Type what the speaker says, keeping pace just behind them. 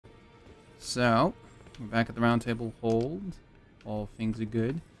So, we're back at the round table hold. All things are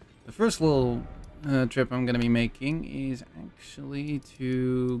good. The first little trip I'm going to be making is actually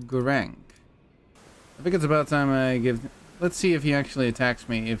to Goreng. I think it's about time I give... Let's see if he actually attacks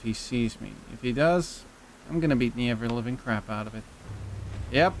me, if he sees me. If he does, I'm going to beat the ever-living crap out of it.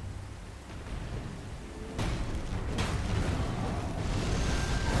 Yep.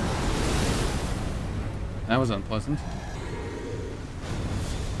 That was unpleasant.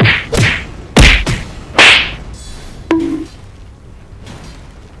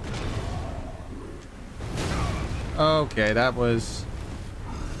 Okay, that was...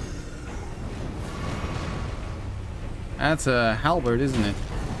 That's a halberd, isn't it?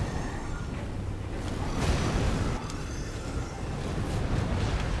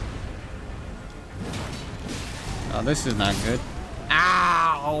 Oh, this is not good.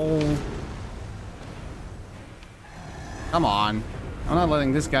 Ow! Come on. I'm not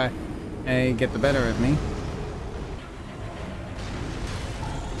letting this guy get the better of me.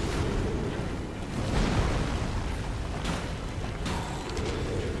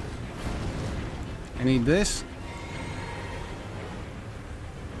 I need this.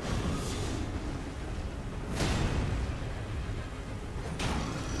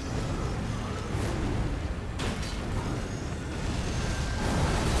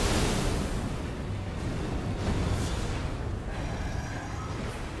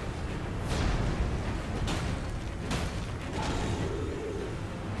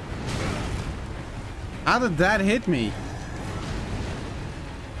 How did that hit me?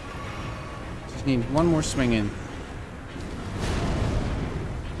 Just need one more swing in.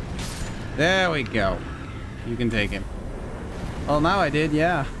 There we go. You can take him. Well, now I did,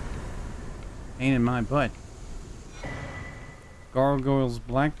 yeah. Pain in my butt. Gargoyle's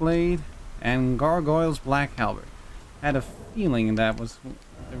Black Blade and Gargoyle's Black Halberd. Had a feeling that was what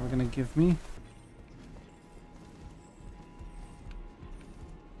they were gonna give me.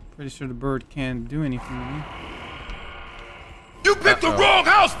 Pretty sure the bird can't do anything to me. You picked the wrong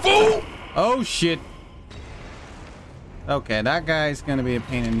house, fool! Oh shit. Okay, that guy's gonna be a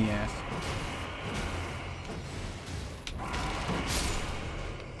pain in the ass.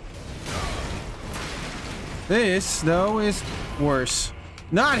 This, though, is worse.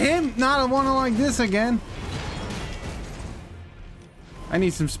 Not him! Not a one like this again. I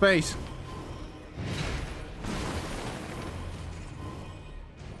need some space.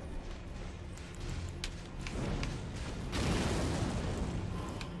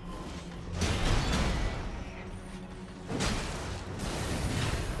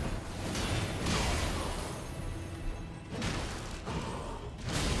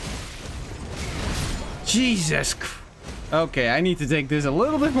 Jesus Christ. Okay, I need to take this a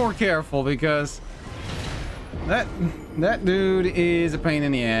little bit more careful because that dude is a pain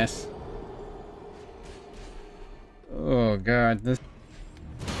in the ass. Oh god, this.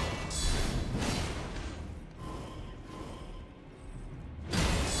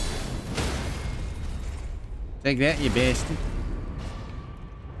 Take that, you bastard.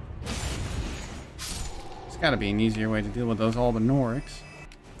 There's gotta be an easier way to deal with those Albinorics.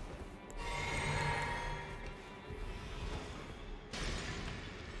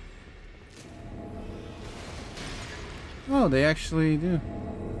 Oh, they actually do.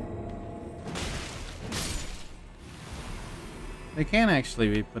 They can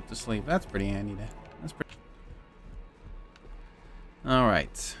actually be put to sleep. That's pretty handy. That's pretty. All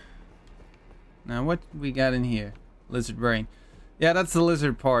right. Now, what we got in here? Lizard brain. Yeah, that's the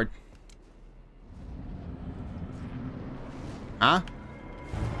lizard part. Huh?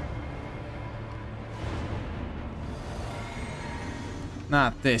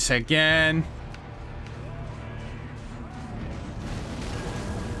 Not this again.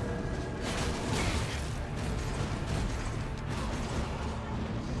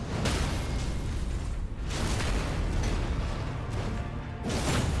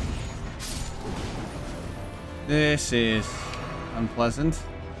 This is unpleasant.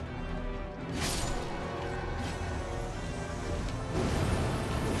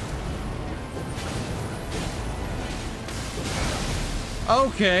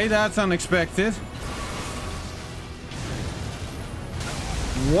 Okay, that's unexpected.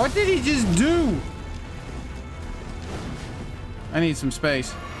 What did he just do? I need some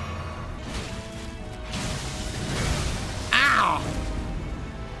space. Ow!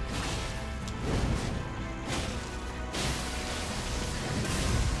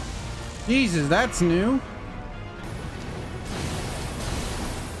 Jesus, that's new.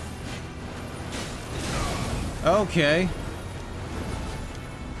 Okay.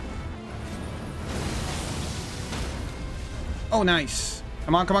 Oh, nice.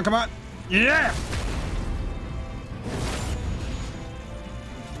 Come on, come on, come on. Yeah!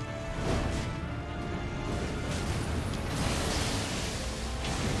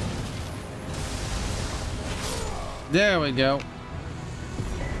 There we go.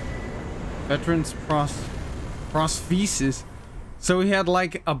 Veteran's prosthesis. So he had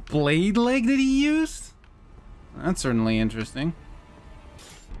like a blade leg that he used? That's certainly interesting.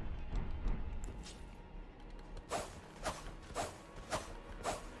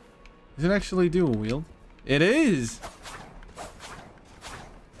 Is it actually dual wield? It is!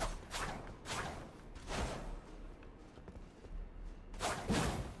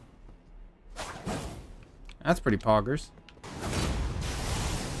 That's pretty poggers.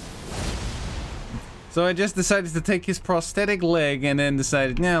 So I just decided to take his prosthetic leg and then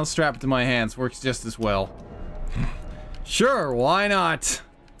decided, nah, I'll strap it to my hands. Works just as well. Sure, why not?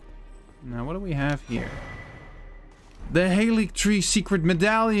 Now, what do we have here? The Halec Tree Secret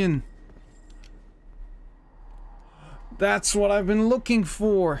Medallion. That's what I've been looking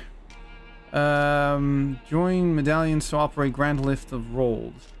for. Join medallions to operate Grand Lift of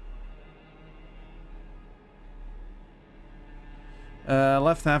Rolls.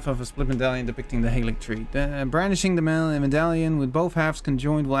 Left half of a split medallion depicting the Halec Tree. Brandishing the medallion with both halves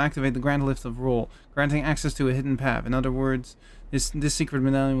conjoined will activate the Grand Lift of Roll, granting access to a hidden path. In other words, this secret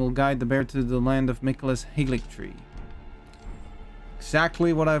medallion will guide the bear to the land of Miquella's Halec Tree.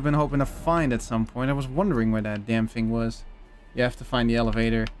 Exactly what I've been hoping to find at some point. I was wondering where that damn thing was. You have to find the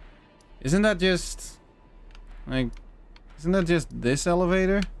elevator. Isn't that just... like... isn't that just this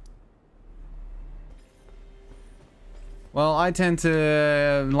elevator? Well, I tend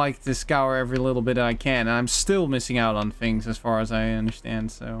to like to scour every little bit I can, and I'm still missing out on things as far as I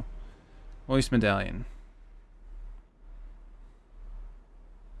understand, so... Voice medallion.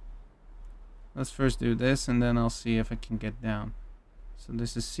 Let's first do this, and then I'll see if I can get down. So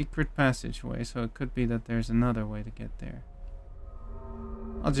this is secret passageway, so it could be that there's another way to get there.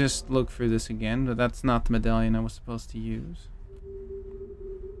 I'll just look through this again, but that's not the medallion I was supposed to use.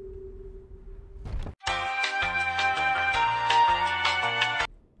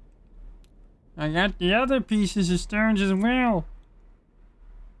 I got the other pieces of stones as well.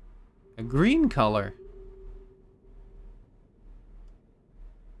 A green color.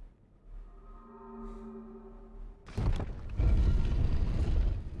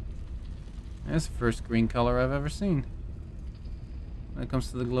 That's the first green color I've ever seen. When it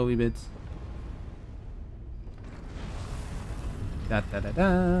comes to the glowy bits. Da da da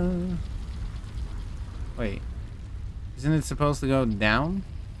da. Wait. Isn't it supposed to go down?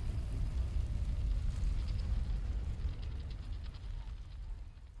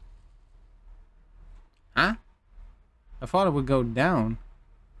 Huh? I thought it would go down.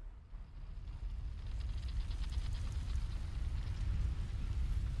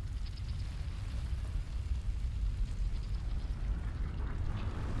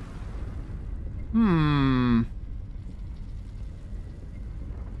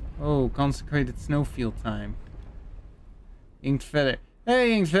 Oh, consecrated snowfield time. Inked Feather.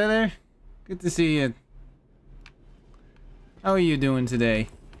 Hey, Inked Feather. Good to see you. How are you doing today?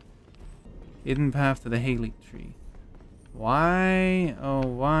 Hidden path to the Halec Tree. Why? Oh,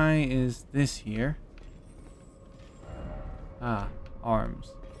 why is this here? Ah,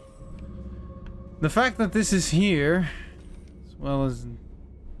 arms. The fact that this is here, as well as...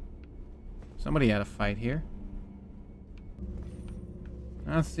 somebody had a fight here.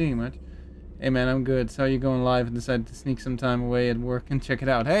 Not seeing much. Hey man, I'm good. Saw you going live and decided to sneak some time away at work and check it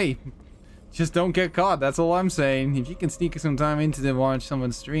out. Hey! Just don't get caught, that's all I'm saying. If you can sneak some time into to watch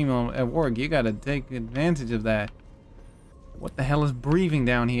someone stream at work, you gotta take advantage of that. What the hell is breathing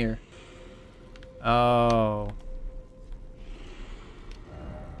down here? Oh.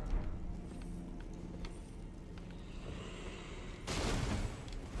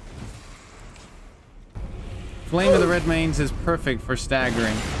 Flame of the Red Mains is perfect for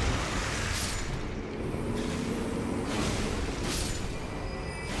staggering.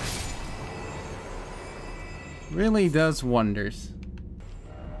 Really does wonders.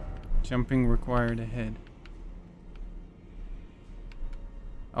 Jumping required ahead.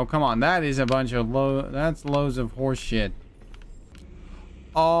 Oh, come on. That is a bunch of that's loads of horse shit.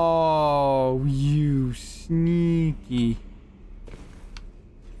 Oh, you sneaky.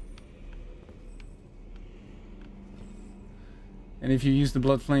 And if you use the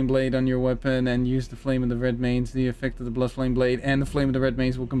Blood Flame Blade on your weapon and use the Flame of the Red Mains, the effect of the Blood Flame Blade and the Flame of the Red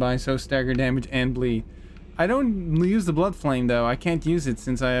Mains will combine, so stagger damage and bleed. I don't use the Blood Flame though. I can't use it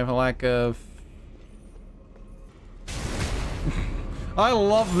since I have a lack of... I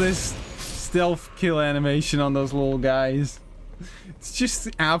love this stealth kill animation on those little guys. It's just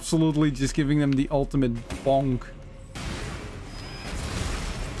absolutely just giving them the ultimate bonk.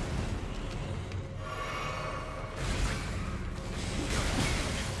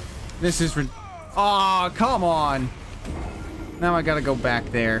 This is oh, come on. Now I gotta go back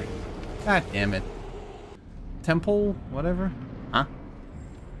there. God damn it. Temple? Whatever? Huh?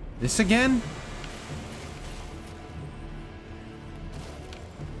 This again?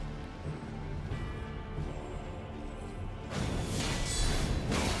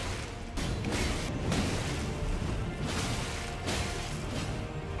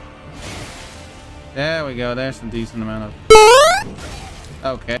 There we go. There's some decent amount of...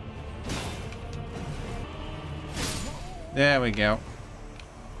 Okay. There we go.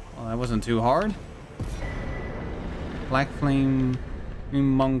 Well, that wasn't too hard. Black Flame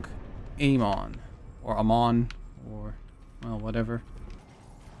Monk Amon. Or Amon. Or, well, whatever.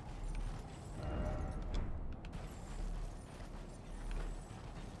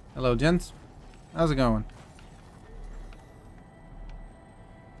 Hello, gents. How's it going?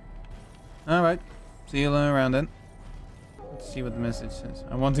 Alright. See you around then. Let's see what the message says.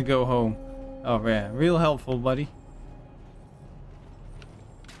 I want to go home. Oh, yeah. Real helpful, buddy.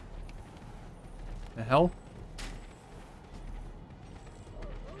 The hell?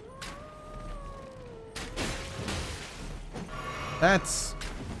 That's...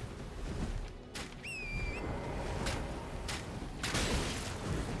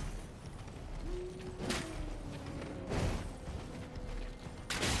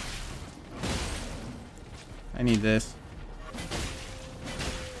 I need this.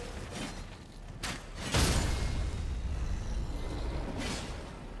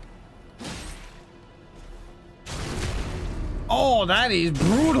 Oh, that is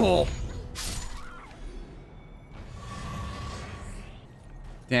brutal.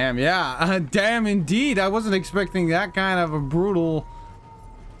 Damn, yeah. Damn, indeed. I wasn't expecting that kind of a brutal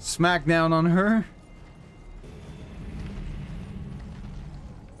smackdown on her.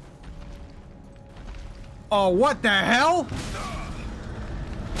 Oh, what the hell?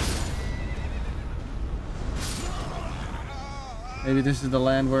 Maybe this is the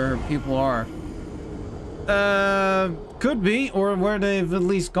land where her people are. Could be, or where they've at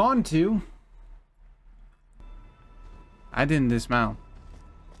least gone to. I didn't dismount.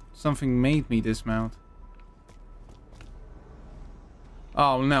 Something made me dismount.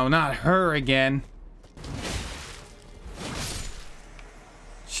 Oh no, not her again.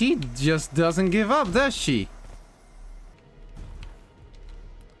 She just doesn't give up, does she?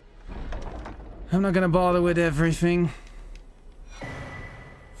 I'm not gonna bother with everything.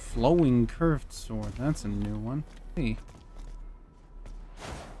 Flowing curved sword, that's a new one. Hey.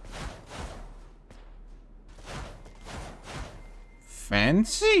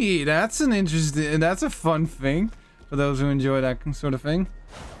 Fancy! That's an interesting, that's a fun thing for those who enjoy that sort of thing.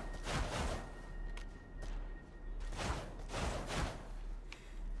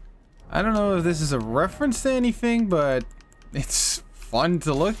 I don't know if this is a reference to anything, but it's fun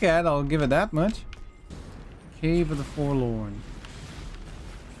to look at, I'll give it that much. Cave of the Forlorn.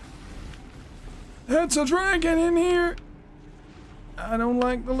 That's a dragon in here! I don't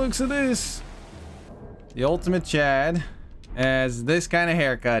like the looks of this. The ultimate Chad has this kind of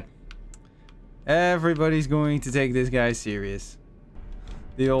haircut. Everybody's going to take this guy serious.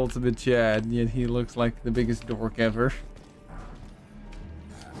 The ultimate Chad, yet he looks like the biggest dork ever.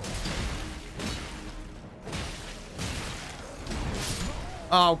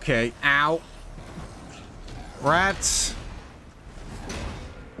 Okay, ow. Rats.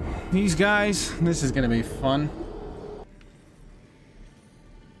 These guys, this is gonna be fun.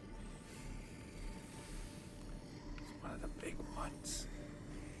 One of the big ones.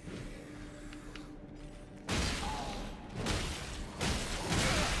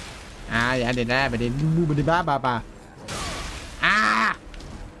 Ah, yeah, did that, but it. Ah!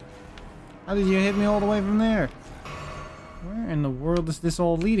 How did you hit me all the way from there? Where in the world is this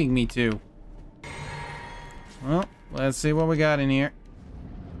all leading me to? Well, let's see what we got in here.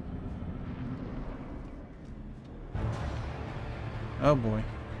 Oh boy.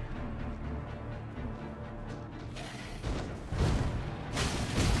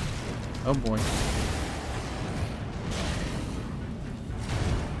 Oh boy.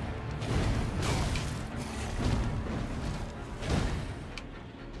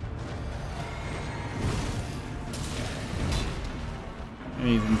 I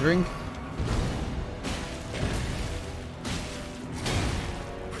need some drink.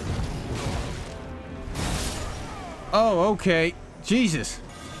 Oh, okay. Jesus.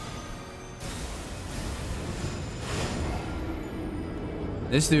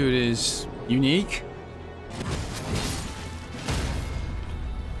 This dude is unique.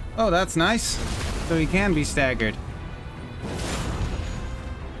 Oh, that's nice. So he can be staggered.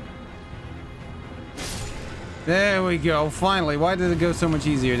 There we go. Finally. Why did it go so much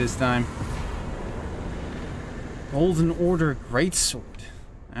easier this time? Golden Order Greatsword.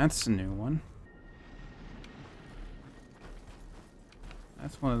 That's a new one.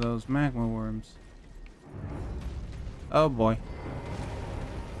 That's one of those magma worms. Oh boy.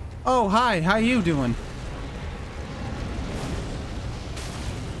 Oh, hi. How you doing?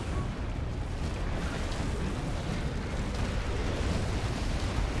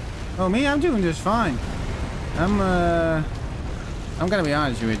 Oh, me? I'm doing just fine. I'm gonna be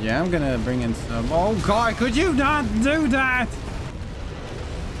honest with you. I'm gonna bring in some... Oh, God, could you not do that?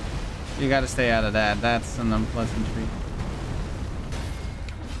 You gotta stay out of that. That's an unpleasant treat.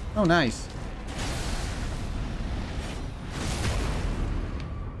 Oh, nice.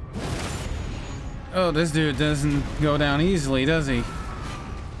 Oh, this dude doesn't go down easily, does he?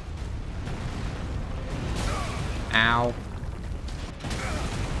 Ow.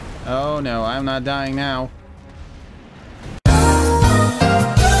 Oh, no, I'm not dying now.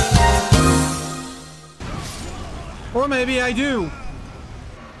 Or maybe I do.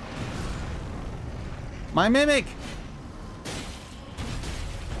 My mimic.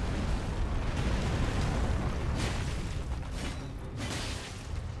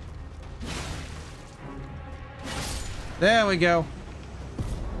 There we go.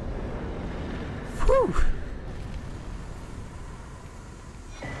 Whew.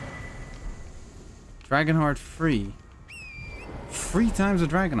 Dragonheart free. 3 times a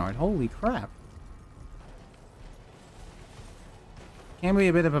Dragonheart. Holy crap. Can be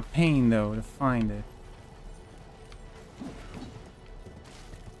a bit of a pain, though, to find it.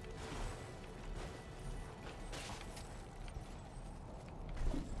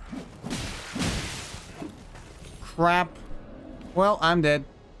 Crap. Well, I'm dead.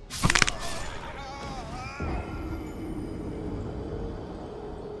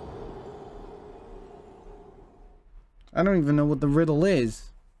 I don't even know what the riddle is.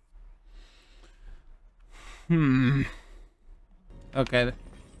 Okay,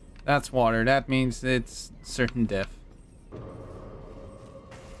 that's water. That means it's certain death.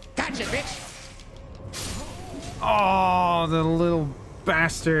 Gotcha, bitch! Oh, the little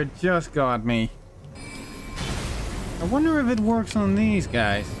bastard just got me. I wonder if it works on these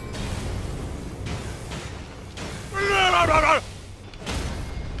guys.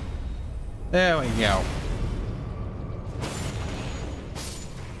 There we go.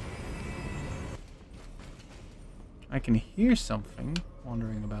 I can hear something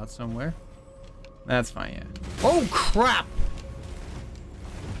wandering about somewhere. That's fine, yeah. Oh, crap!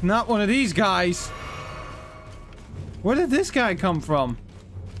 Not one of these guys! Where did this guy come from?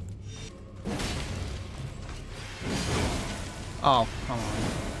 Oh, come on.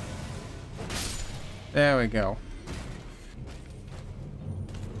 There we go.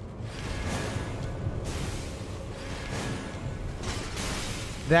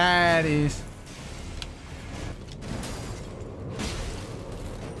 That is...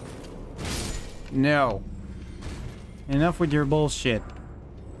 No. Enough with your bullshit.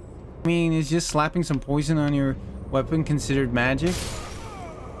 I mean, is just slapping some poison on your weapon considered magic?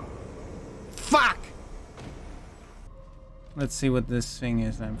 Fuck! Let's see what this thing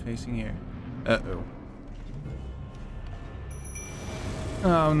is I'm facing here. Uh-oh.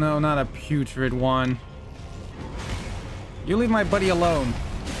 Oh no, not a putrid one. You leave my buddy alone.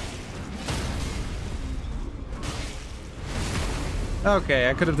 Okay,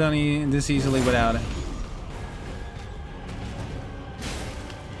 I could have done this easily without it.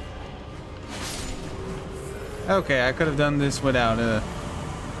 Okay, I could have done this without a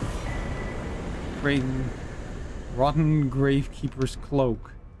rotten gravekeeper's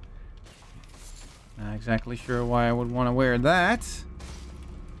cloak. Not exactly sure why I would want to wear that.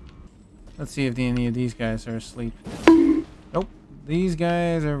 Let's see if any of these guys are asleep. Nope, these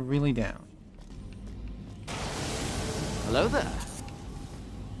guys are really down. Hello there.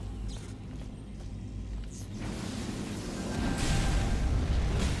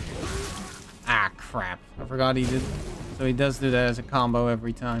 Ah, crap. I forgot he did. So he does do that as a combo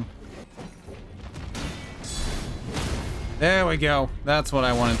every time. There we go. That's what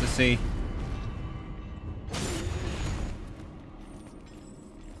I wanted to see.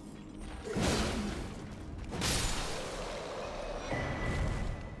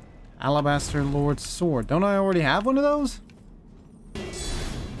 Alabaster Lord's Sword. Don't I already have one of those?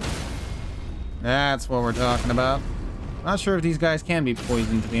 That's what we're talking about. Not sure if these guys can be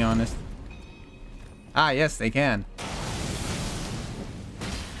poisoned, to be honest. Ah, yes, they can.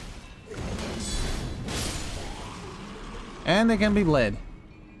 And they can be bled.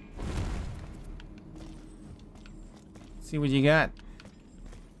 see what you got.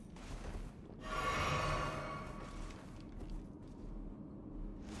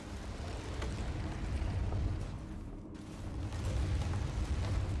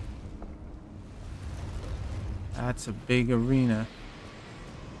 That's a big arena.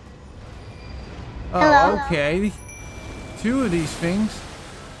 Oh, Hello? okay. 2 of these things.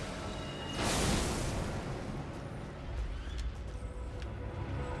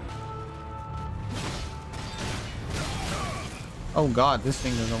 Oh god, this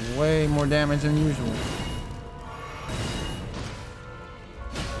thing does way more damage than usual.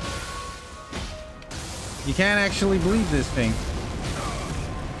 You can't actually bleed this thing.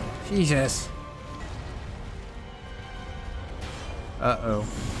 Jesus. Uh-oh.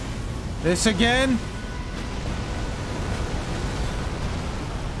 This again?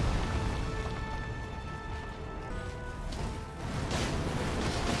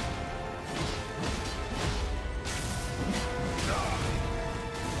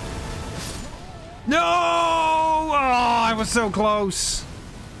 No! Oh, I was so close.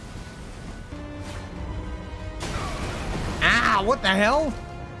 Ah, what the hell?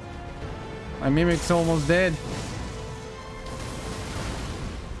 My mimic's almost dead.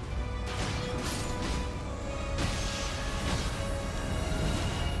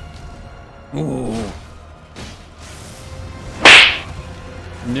 Ooh.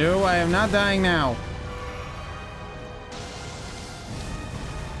 No, I am not dying now.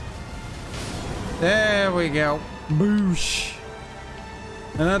 There we go. Boosh.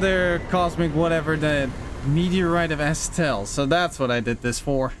 Another cosmic whatever, the meteorite of Estel. So that's what I did this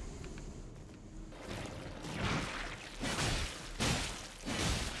for.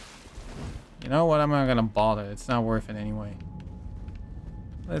 You know what? I'm not gonna bother. It's not worth it anyway.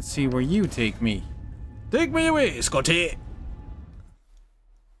 Let's see where you take me. Take me away, Scotty!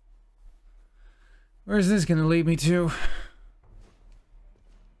 Where's this gonna lead me to?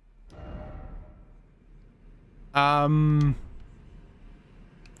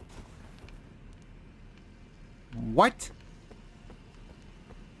 What?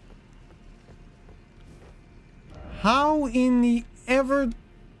 How in the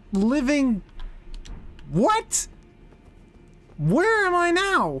ever-living... What? Where am I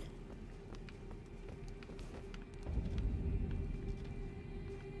now?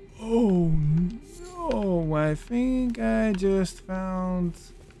 Oh no, I think I just found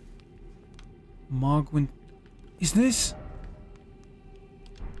Mohg. Is this?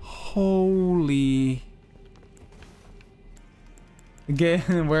 Holy.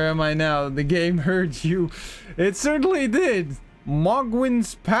 Again, where am I now? The game heard you. It certainly did.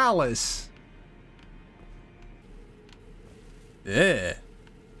 Mohgwyn's Palace. Yeah.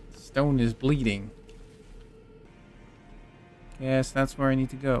 Stone is bleeding. Yes, that's where I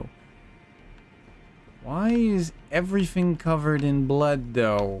need to go. Why is everything covered in blood,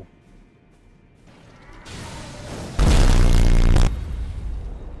 though?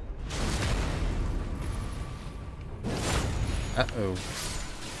 Uh-oh.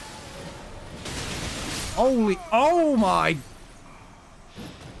 Holy... Oh my...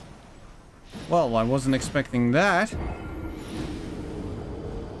 Well, I wasn't expecting that.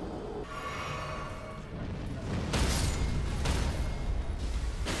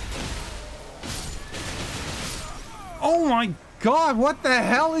 Oh my god, what the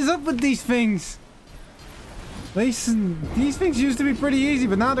hell is up with these things? These things used to be pretty easy,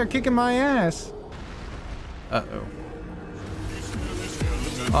 but now they're kicking my ass. Uh-oh.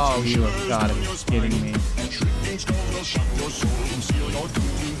 Oh, you have gotta be kidding me.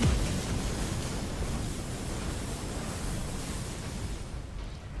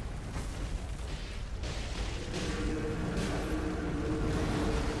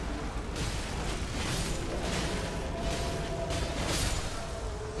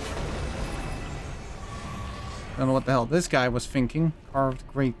 I don't know what the hell this guy was thinking. Carved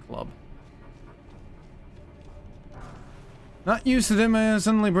Great Club. Not used to them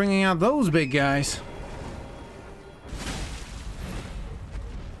suddenly bringing out those big guys.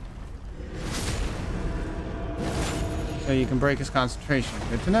 So you can break his concentration.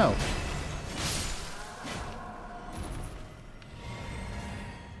 Good to know.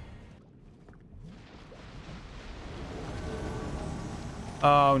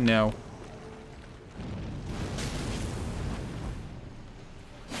 Oh no.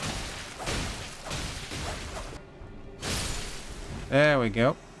 There we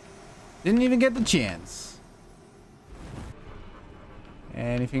go. Didn't even get the chance.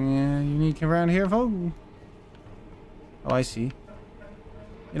 Anything unique around here, folks? Oh, I see.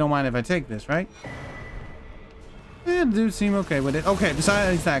 You don't mind if I take this, right? Yeah, the dude seem okay with it. Okay,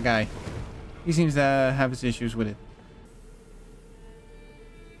 besides that guy. He seems to have his issues with it.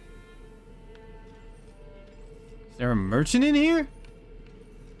 there a merchant in here?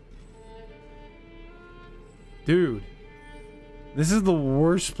 Dude. This is the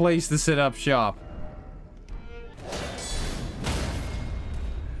worst place to set up shop.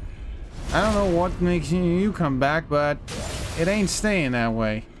 I don't know what makes you come back, but it ain't staying that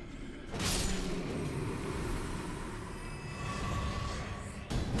way.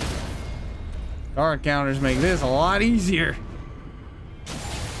 Card counters make this a lot easier.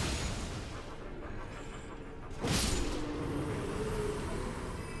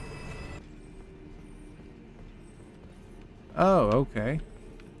 Oh, okay.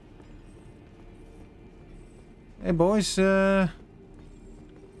 Hey, boys, what's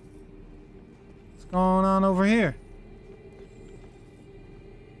going on over here?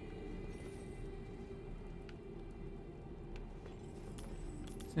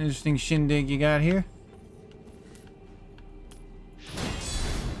 It's an interesting shindig you got here.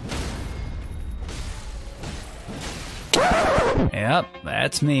 Yep,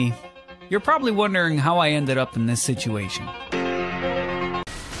 that's me. You're probably wondering how I ended up in this situation.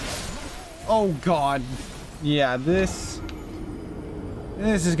 Oh god. Yeah, this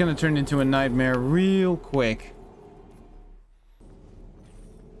is gonna turn into a nightmare real quick.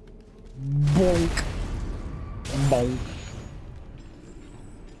 Bonk. Bonk.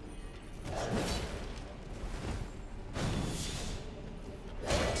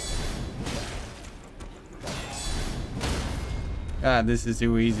 God, this is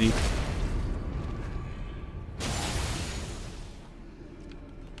too easy.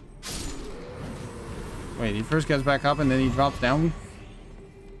 Wait, he first gets back up and then he drops down?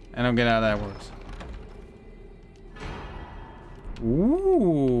 I don't get how that works.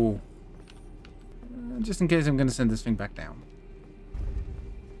 Ooh. Just in case, I'm gonna send this thing back down.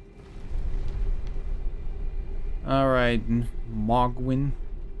 Alright, Mohg.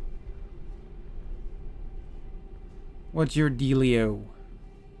 What's your dealio?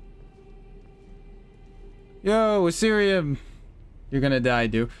 Yo, Assyria. You're gonna die,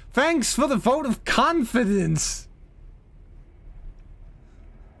 dude. Thanks for the vote of confidence!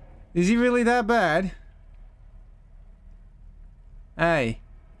 Is he really that bad? Hey.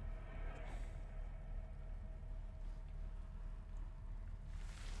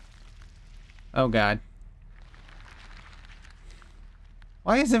 Oh god.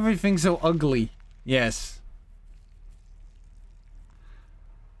 Why is everything so ugly? Yes.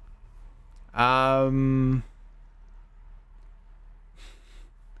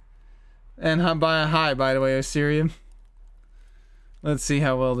 And hi, by the way, Assyria. Let's see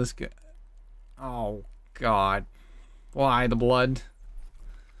how well this goes. Oh, God. Why the blood?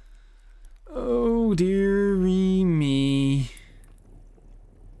 Oh, dearie me.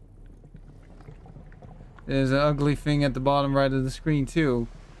 There's an ugly thing at the bottom right of the screen, too.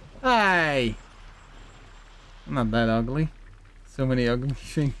 Hey! I'm not that ugly. So many ugly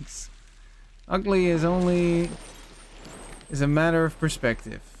things. Ugly is only... is a matter of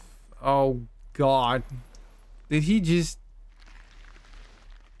perspective. Oh, God. Did he just...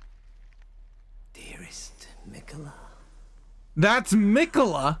 Dearest Miquella. That's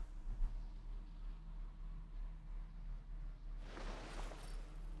Miquella?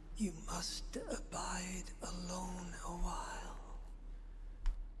 You must abide alone a while.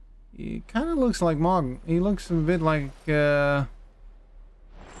 He kind of looks like Mohg. He looks a bit like,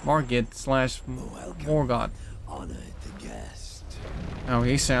 Margit slash Morgoth. Honor the guest. Oh,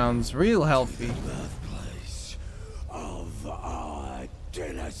 he sounds real healthy. Birthplace of our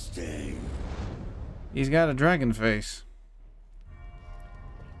dynasty. He's got a dragon face.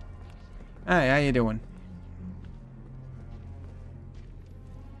 Hey, how you doing?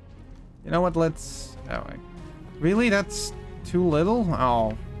 You know what, let's... Oh, wait. Really? That's too little?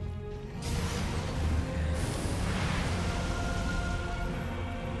 Oh.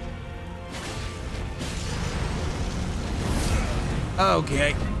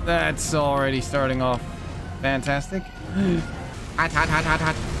 Okay, that's already starting off fantastic. Hot, hot, hot, hot,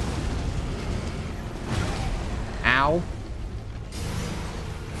 hot. Ow.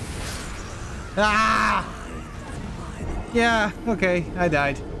 Ah! Yeah, okay, I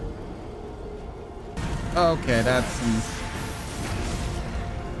died. Okay, that's...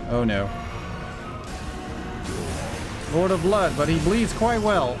 Oh no. Lord of Blood, but he bleeds quite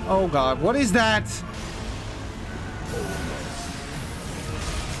well. Oh god, what is that?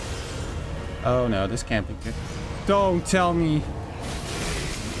 Oh no, this can't be good. Don't tell me.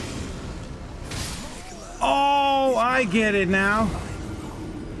 Oh, I get it now.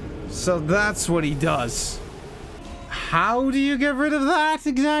 So that's what he does. How do you get rid of that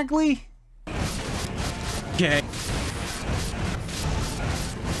exactly? Okay.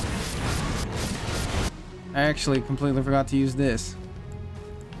 I actually completely forgot to use this.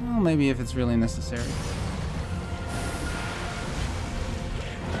 Well, maybe if it's really necessary.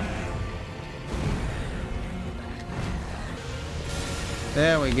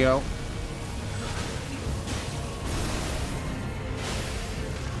 There we go.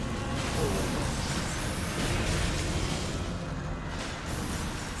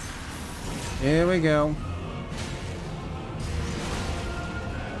 Here we go.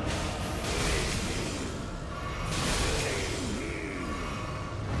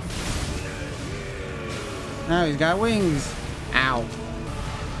 Now he's got wings. Ow.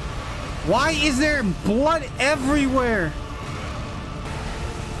 Why is there blood everywhere?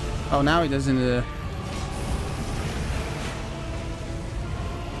 Oh, now he doesn't.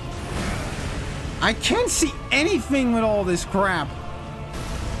 I can't see anything with all this crap.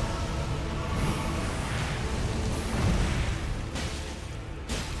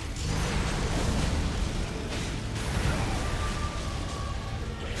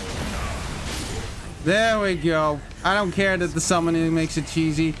 There we go. I don't care that the summoning makes it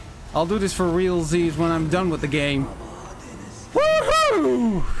cheesy. I'll do this for realsies when I'm done with the game.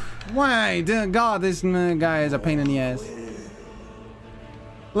 Woohoo! Why? God, this guy is a pain in the ass.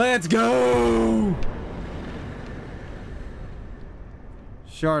 Let's go!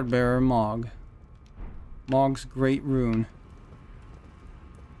 Shardbearer Mohg. Mogg's Great Rune.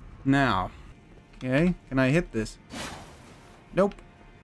 Now. Okay, can I hit this? Nope.